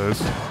 I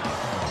suppose.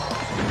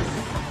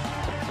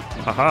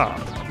 Haha!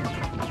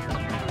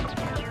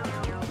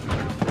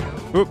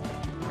 Oop!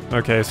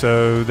 Okay,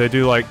 so they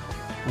do like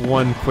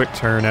one quick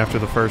turn after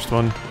the first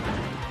one.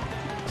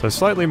 So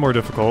slightly more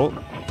difficult.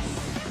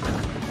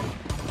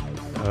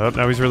 Oh,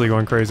 now he's really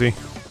going crazy.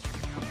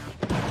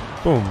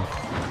 Boom.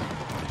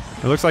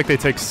 It looks like they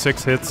take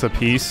 6 hits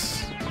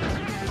apiece.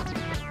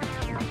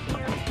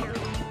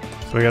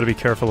 So we gotta be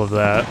careful of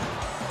that.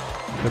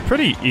 They're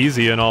pretty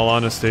easy in all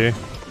honesty.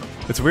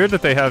 It's weird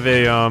that they have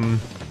a,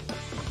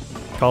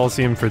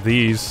 Coliseum for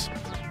these.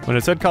 When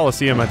it said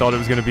Coliseum, I thought it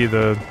was gonna be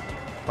the,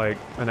 like,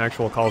 an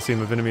actual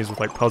Coliseum of enemies with,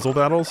 like, puzzle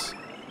battles.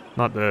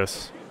 Not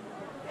this.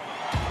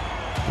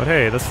 But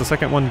hey, that's the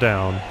second one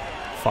down.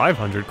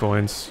 500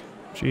 coins.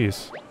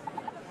 Jeez.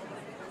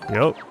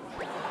 Yep.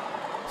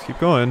 Let's keep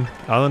going.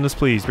 Islanders,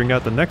 please, bring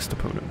out the next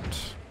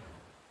opponent.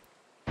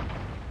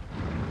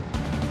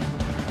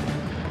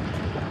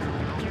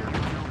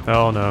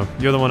 Oh no,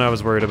 you're the one I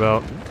was worried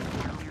about.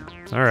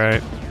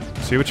 Alright,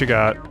 see what you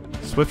got.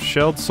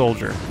 Swift-shelled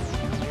soldier.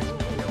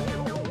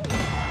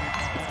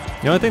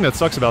 The only thing that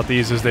sucks about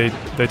these is they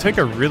take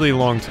a really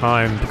long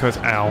time because,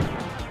 ow.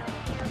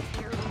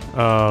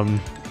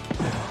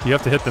 You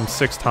have to hit them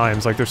 6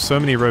 times, like there's so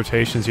many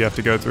rotations you have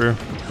to go through.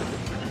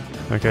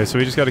 Okay, so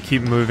we just gotta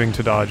keep moving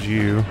to dodge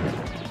you.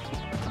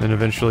 Then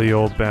eventually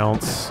you'll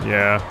bounce,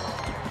 yeah.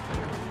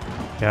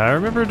 Yeah, I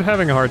remembered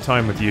having a hard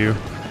time with you.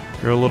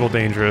 You're a little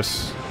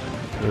dangerous.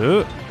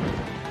 And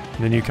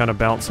then you kind of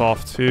bounce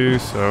off too,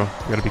 so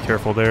you gotta be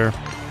careful there.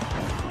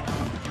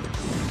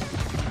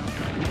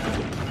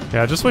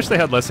 Yeah, I just wish they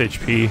had less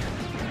HP.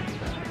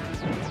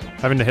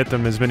 Having to hit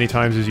them as many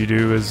times as you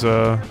do is,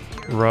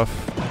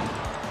 rough.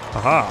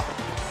 Aha!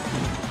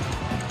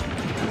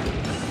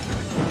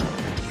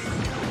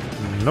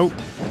 Nope.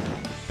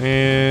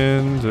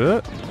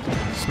 And,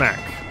 smack.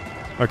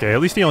 Okay,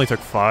 at least he only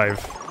took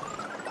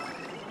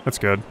 5. That's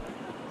good.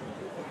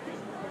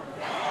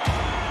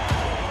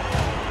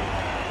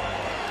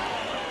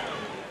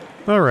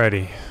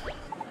 Alrighty.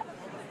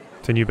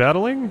 Continue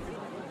battling?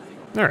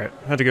 Alright,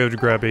 had to go to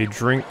grab a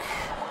drink.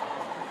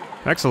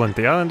 Excellent,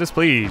 the island is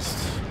pleased.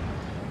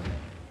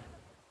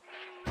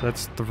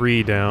 That's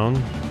 3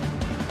 down.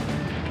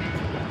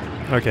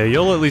 Okay,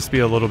 you'll at least be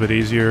a little bit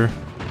easier.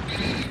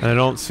 And I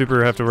don't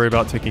super have to worry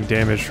about taking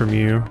damage from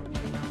you.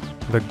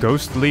 The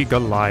Ghostly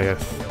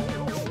Goliath.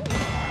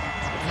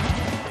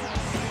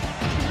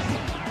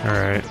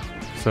 Alright,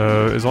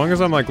 so as long as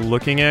I'm like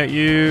looking at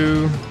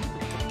you...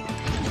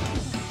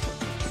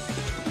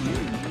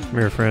 Come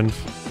here, friend.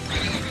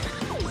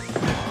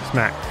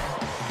 Smack.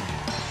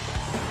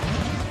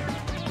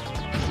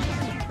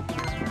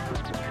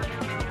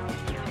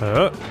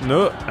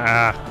 No.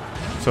 Ah.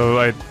 So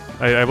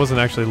I wasn't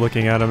actually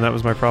looking at him, that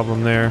was my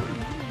problem there.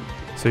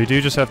 So you do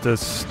just have to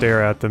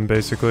stare at them,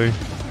 basically.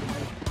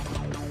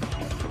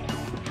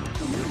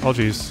 Oh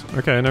jeez.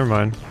 Okay, never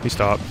mind. He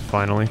stopped,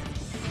 finally.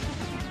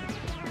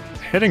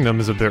 Hitting them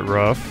is a bit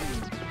rough.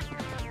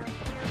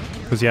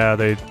 Because yeah,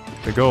 they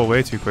go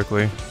away too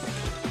quickly.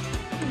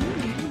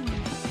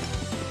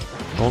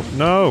 Oh,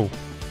 no!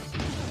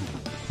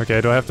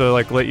 Okay, do I have to,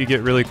 like, let you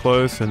get really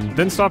close and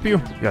then stop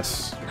you?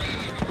 Yes.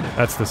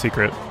 That's the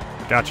secret.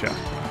 Gotcha.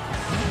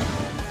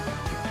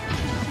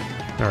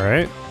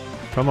 Alright.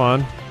 Come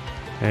on.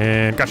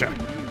 And gotcha.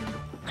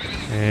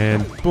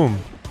 And boom.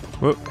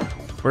 Whoop.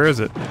 Where is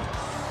it?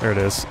 There it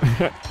is.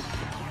 That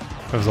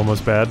was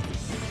almost bad.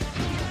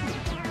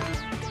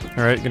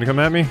 Alright, gonna come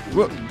at me?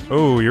 Whoop.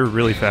 Oh, you're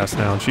really fast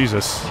now.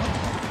 Jesus.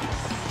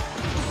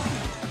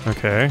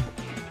 Okay.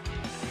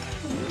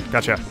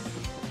 Gotcha.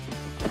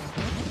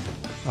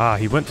 Ah,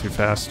 he went too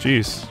fast.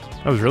 Jeez.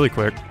 That was really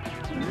quick.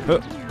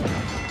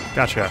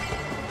 Gotcha.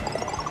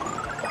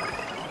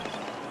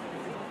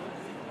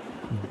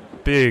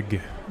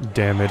 Big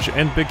damage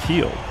and big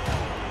heal.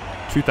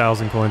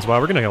 2,000 coins.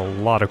 Wow, we're gonna get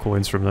a lot of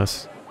coins from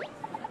this.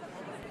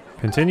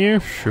 Continue?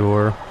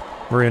 Sure.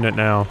 We're in it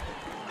now.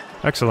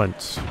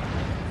 Excellent.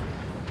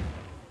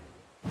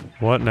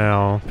 What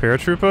now?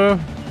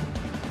 Paratrooper?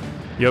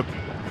 Yep.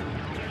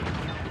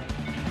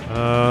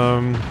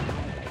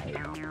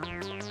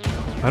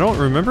 I don't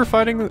remember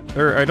fighting,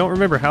 or I don't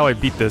remember how I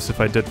beat this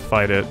if I did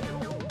fight it.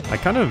 I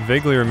kind of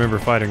vaguely remember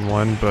fighting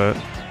one, but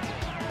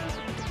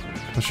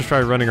let's just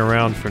try running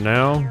around for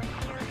now.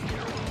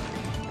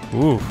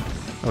 Ooh,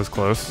 that was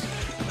close.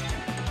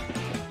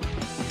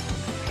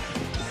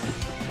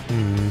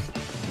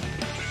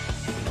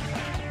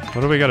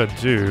 What do we gotta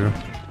do?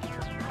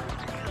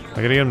 I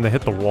gotta get him to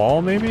hit the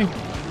wall, maybe?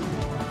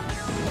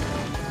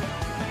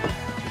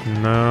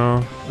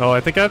 No. Oh,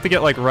 I think I have to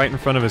get, like, right in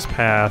front of his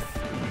path.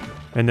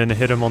 And then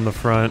hit him on the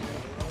front.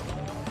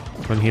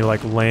 When he,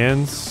 like,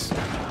 lands.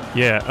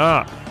 Yeah,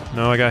 ah!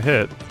 No, I got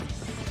hit.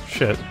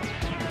 Shit.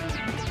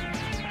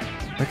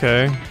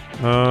 Okay.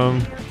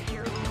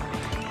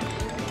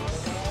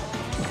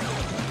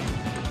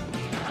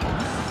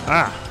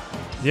 Ah!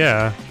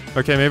 Yeah.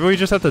 Okay, maybe we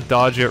just have to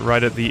dodge it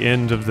right at the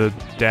end of the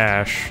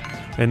dash.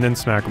 And then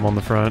smack him on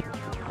the front.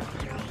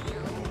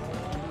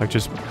 Like,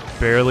 just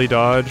barely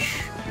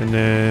dodge. And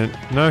then...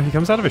 No, he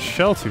comes out of his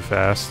shell too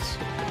fast.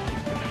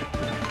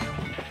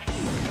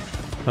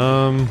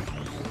 The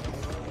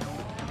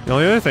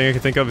only other thing I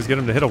can think of is get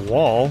him to hit a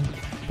wall.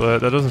 But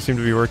that doesn't seem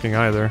to be working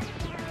either.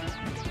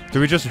 Do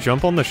we just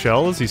jump on the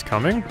shell as he's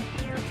coming?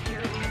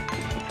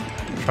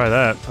 Try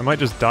that. I might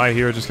just die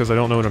here just because I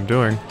don't know what I'm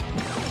doing.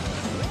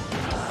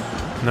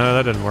 No,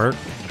 that didn't work.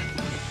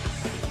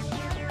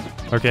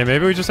 Okay,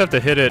 maybe we just have to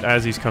hit it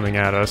as he's coming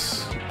at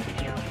us.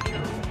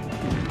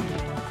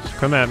 Just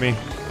come at me.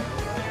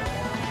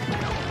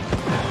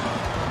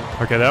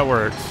 Okay, that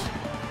works.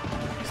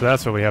 So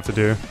that's what we have to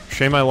do.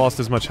 Shame I lost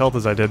as much health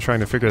as I did trying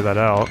to figure that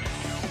out.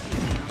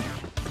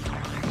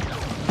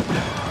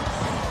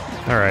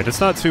 Alright,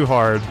 it's not too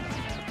hard,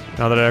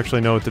 now that I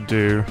actually know what to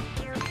do.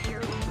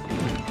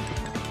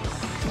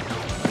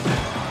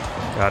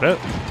 Got it.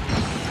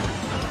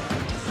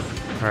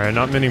 Alright,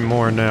 not many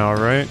more now,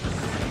 right?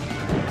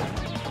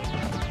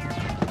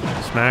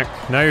 Smack.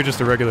 Now you're just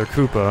a regular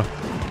Koopa.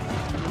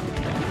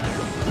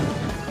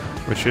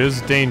 Which is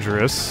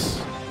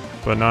dangerous,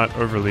 but not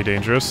overly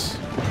dangerous.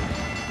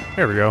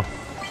 There we go.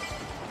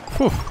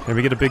 Whew, and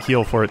we get a big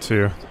heal for it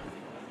too.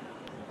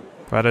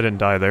 Glad I didn't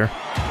die there.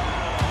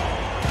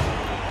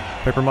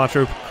 Paper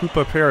Macho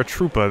Koopa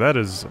Paratroopa, that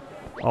is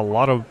a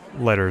lot of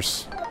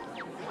letters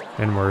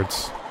and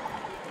words.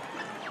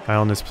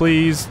 Island is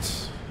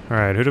pleased.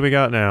 Alright, who do we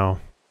got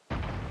now?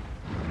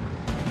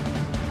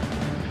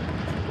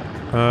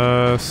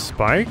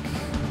 Spike?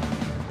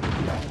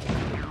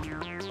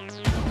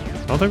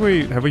 I don't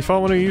think have we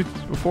fought one of you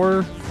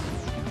before?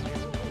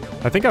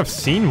 I think I've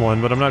seen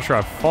one, but I'm not sure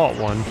I've fought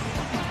one.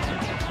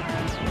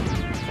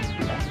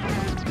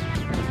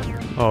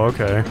 Oh,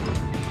 okay.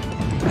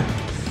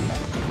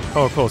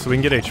 Oh, cool, so we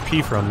can get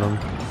HP from them.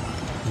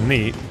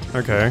 Neat.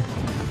 Okay.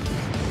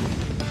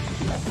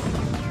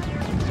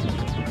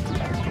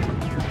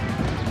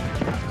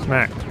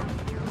 Smack.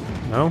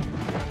 No?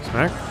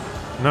 Smack?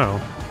 No.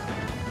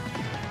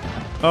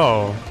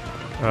 Oh.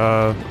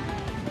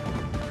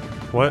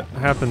 What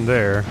happened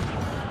there?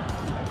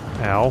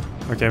 Ow.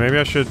 Okay, maybe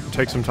I should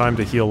take some time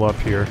to heal up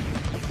here.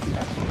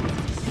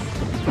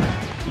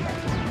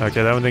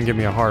 Okay, that one didn't give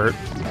me a heart.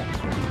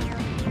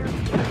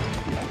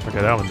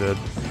 Okay, that one did.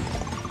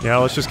 Yeah,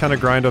 let's just kind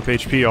of grind up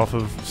HP off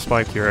of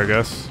Spike here, I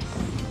guess.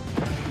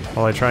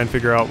 While I try and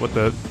figure out what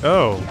the...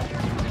 Oh!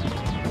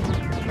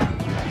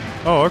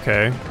 Oh,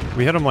 okay.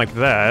 We hit him like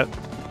that.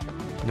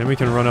 And then we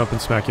can run up and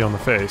smack you on the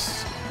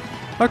face.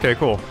 Okay,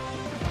 cool.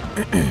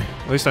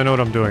 At least I know what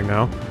I'm doing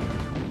now.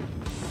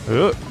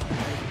 Ugh.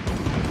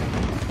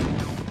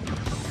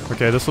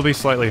 Okay, this will be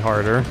slightly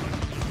harder.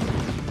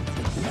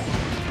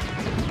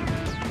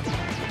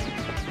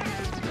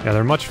 Yeah,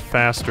 they're much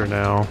faster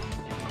now.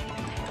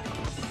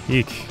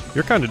 Eek.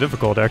 You're kind of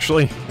difficult,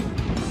 actually.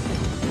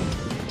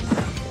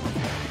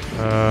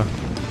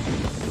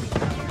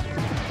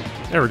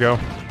 There we go.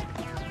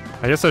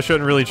 I guess I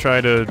shouldn't really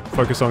try to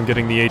focus on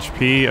getting the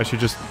HP. I should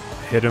just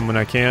hit him when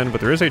I can,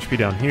 but there is HP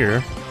down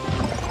here.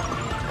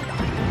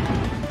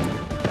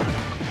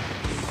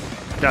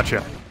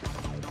 Gotcha.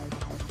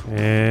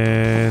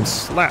 And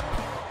slap.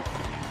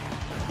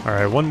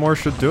 Alright, one more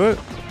should do it.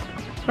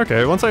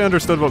 Okay, once I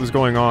understood what was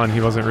going on,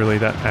 he wasn't really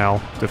that,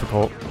 ow,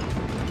 difficult.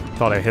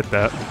 Thought I hit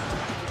that.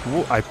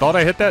 Ooh, I thought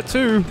I hit that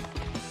too!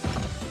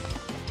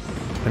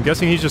 I'm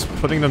guessing he's just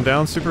putting them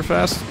down super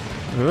fast?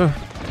 Ugh.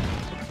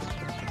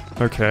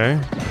 Okay.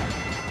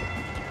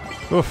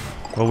 Oof.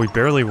 Well, we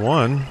barely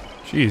won.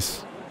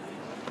 Jeez.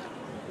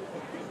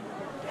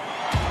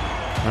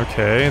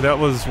 Okay, that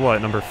was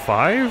what, number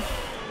 5?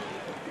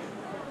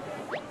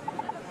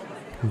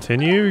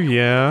 Continue?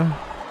 Yeah.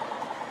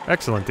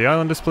 Excellent, the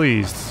island is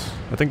pleased.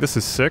 I think this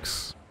is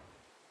 6.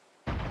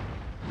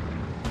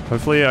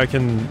 Hopefully I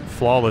can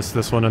flawless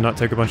this one and not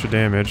take a bunch of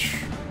damage.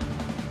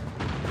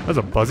 That's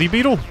a Buzzy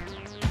Beetle?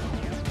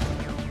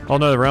 Oh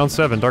no, round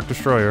 7, Dark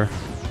Destroyer.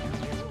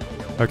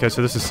 Okay,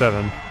 so this is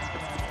 7.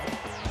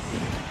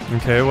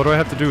 Okay, what do I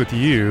have to do with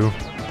you?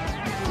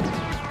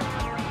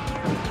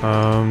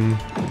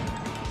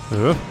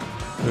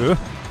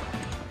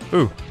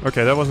 Ooh,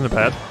 okay, that wasn't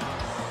bad.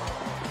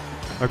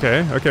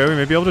 Okay, okay, we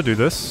may be able to do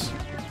this.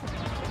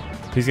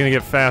 He's gonna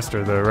get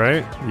faster though,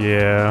 right?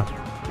 Yeah.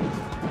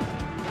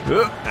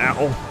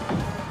 Ow.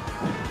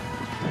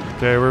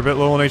 Okay, we're a bit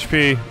low on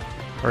HP.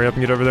 Hurry up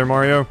and get over there,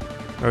 Mario.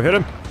 Oh, hit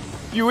him!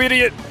 You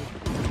idiot!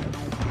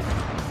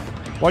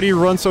 Why do you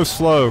run so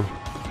slow?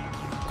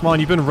 Come on,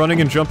 you've been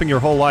running and jumping your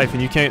whole life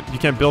and you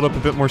can't build up a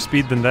bit more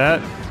speed than that?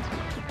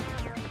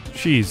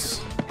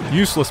 Jeez.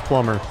 Useless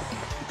plumber.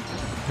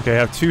 Okay, I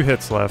have 2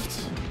 hits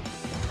left.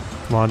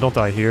 Come on, don't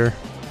die here.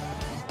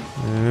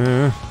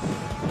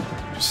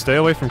 Just stay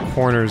away from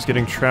corners.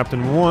 Getting trapped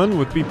in one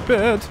would be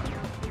bad.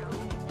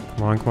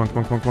 Come on, come on, come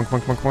on, come on, come on, come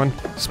on, come on, come on.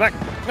 Smack!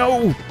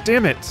 No!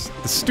 Damn it!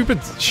 The stupid,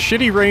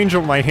 shitty range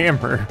of my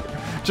hammer.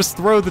 Just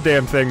throw the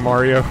damn thing,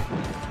 Mario.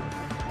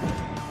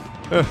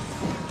 Okay.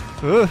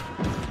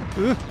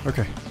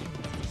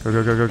 Go,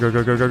 go, go, go, go,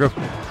 go, go, go, go.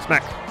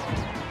 Smack!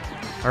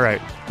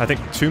 Alright, I think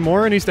 2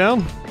 more and he's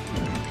down?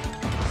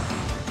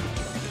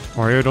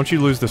 Mario, don't you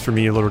lose this for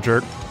me, you little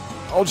jerk.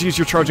 Oh jeez,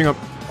 you're charging up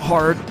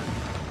hard.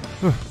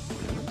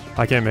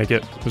 I can't make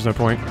it. There's no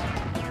point.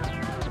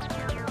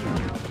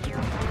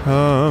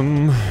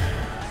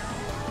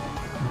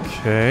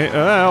 Okay.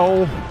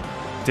 Ow!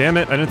 Damn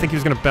it, I didn't think he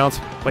was gonna bounce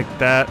like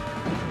that.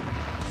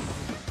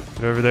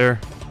 Get over there.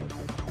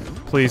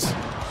 Please.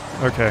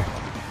 Okay.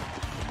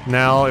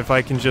 Now, if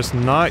I can just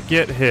not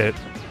get hit,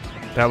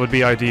 that would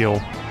be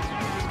ideal.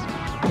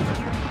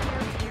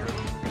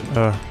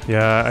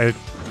 Yeah,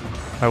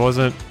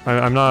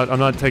 I'm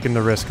not taking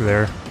the risk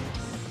there.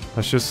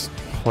 Let's just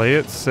play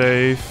it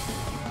safe.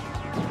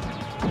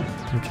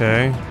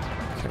 Okay.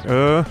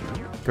 Go,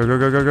 go, go,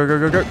 go, go, go,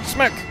 go, go.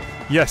 Smack!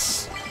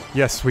 Yes!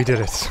 Yes, we did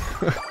it.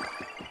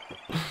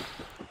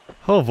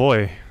 Oh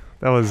boy.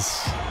 That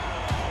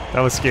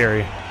was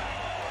scary.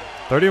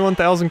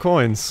 31,000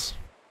 coins.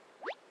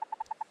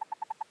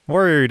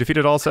 Warrior, you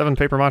defeated all 7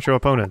 Paper Macho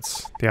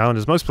opponents. The island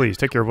is most pleased.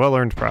 Take your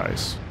well-earned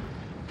prize.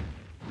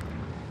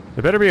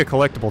 It better be a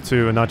collectible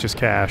too, and not just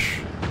cash.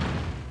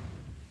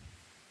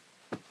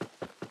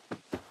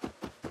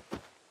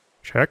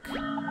 Check.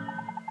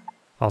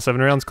 All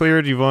 7 rounds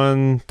cleared. You've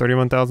won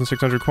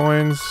 31,600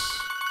 coins.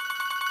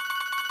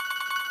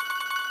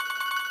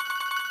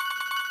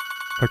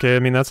 Okay, I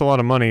mean, that's a lot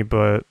of money,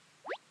 but...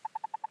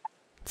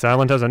 This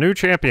island has a new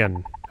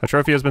champion. A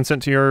trophy has been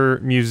sent to your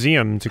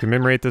museum to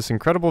commemorate this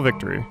incredible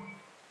victory.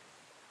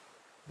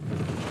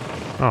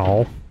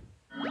 Oh.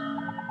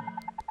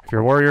 If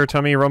your warrior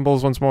tummy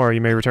rumbles once more,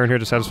 you may return here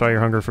to satisfy your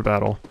hunger for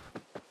battle.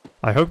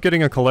 I hope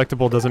getting a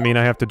collectible doesn't mean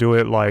I have to do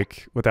it,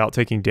 like, without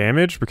taking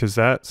damage, because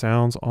that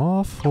sounds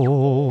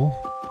awful.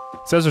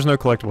 It says there's no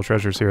collectible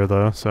treasures here,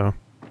 though, so...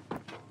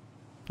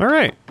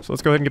 Alright, so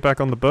let's go ahead and get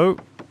back on the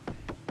boat.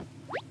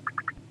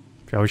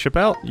 Shall we ship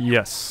out?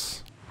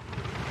 Yes.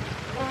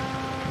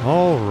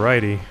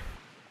 Alrighty.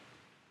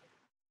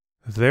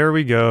 There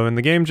we go, and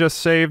the game just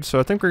saved, so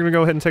I think we're gonna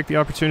go ahead and take the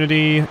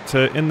opportunity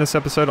to end this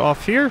episode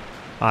off here.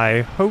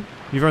 I hope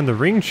you've earned the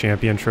Ring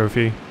Champion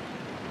trophy.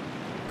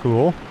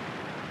 Cool.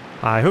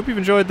 I hope you've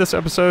enjoyed this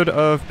episode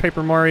of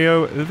Paper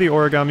Mario: The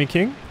Origami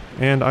King,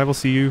 and I will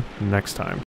see you next time.